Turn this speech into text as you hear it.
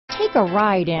Take a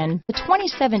ride in the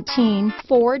 2017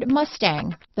 Ford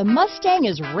Mustang. The Mustang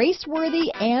is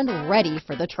race-worthy and ready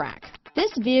for the track.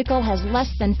 This vehicle has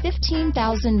less than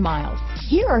 15,000 miles.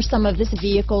 Here are some of this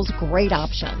vehicle's great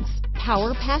options: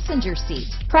 power passenger seat,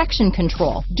 traction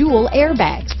control, dual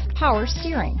airbags, power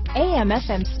steering,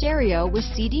 AM/FM stereo with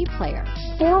CD player,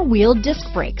 four-wheel disc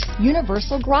brakes,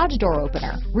 universal garage door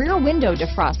opener, rear window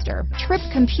defroster, trip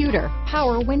computer,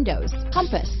 power windows,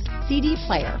 compass, CD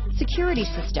player, security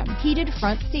system, heated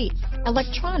front seats,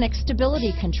 electronic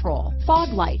stability control, fog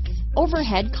lights,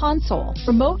 overhead console,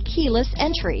 remote keyless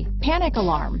entry, panic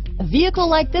alarm. A vehicle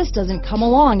like this doesn't come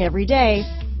along every day.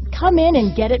 Come in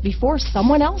and get it before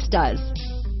someone else does.